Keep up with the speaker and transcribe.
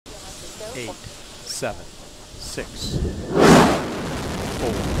8, 7, 6,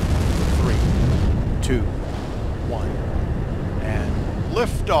 4, 3, 2, 1, and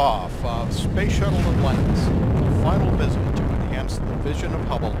liftoff of Space Shuttle Atlantis, the final visit to enhance the vision of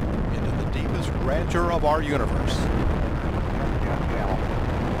Hubble into the deepest grandeur of our universe.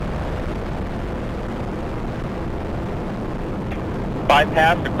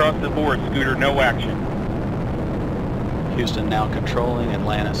 Bypass across the board, Scooter, no action. Houston now controlling,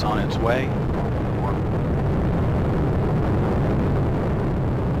 Atlantis on its way.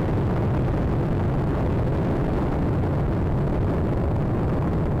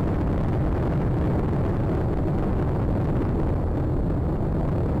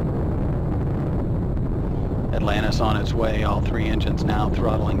 Atlantis on its way, all three engines now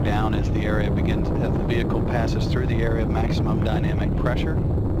throttling down as the vehicle passes through the area of maximum dynamic pressure.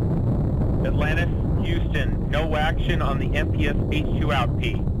 Atlantis, Houston, no action on the MPS H2 out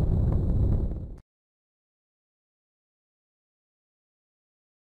P.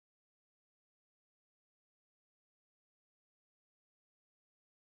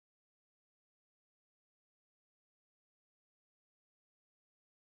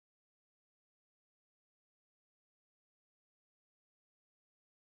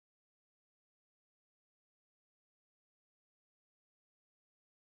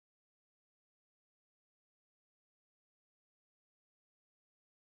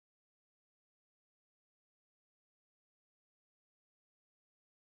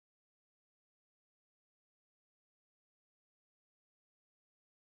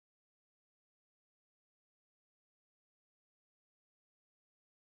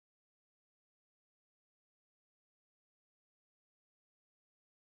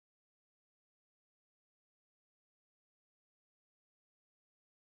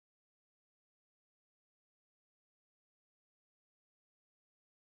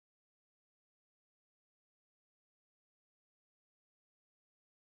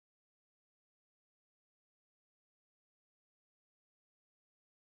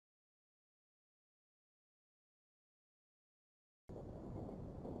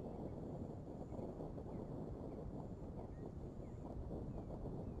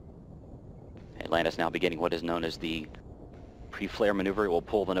 Atlantis now beginning what is known as the pre-flare maneuver. It will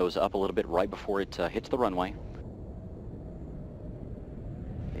pull the nose up a little bit right before it hits the runway.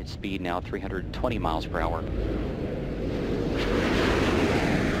 Its speed now 320 miles per hour.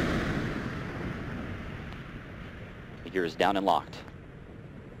 The gear is down and locked.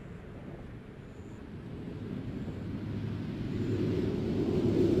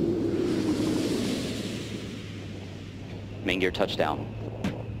 Main gear touchdown.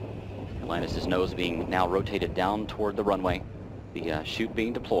 Atlantis' nose being now rotated down toward the runway, the chute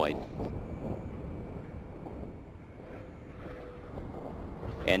being deployed.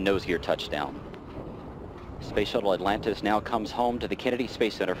 And nose gear touchdown. Space Shuttle Atlantis now comes home to the Kennedy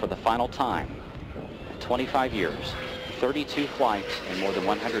Space Center for the final time. 25 years, 32 flights, and more than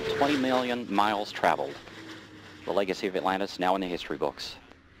 120 million miles traveled. The legacy of Atlantis now in the history books.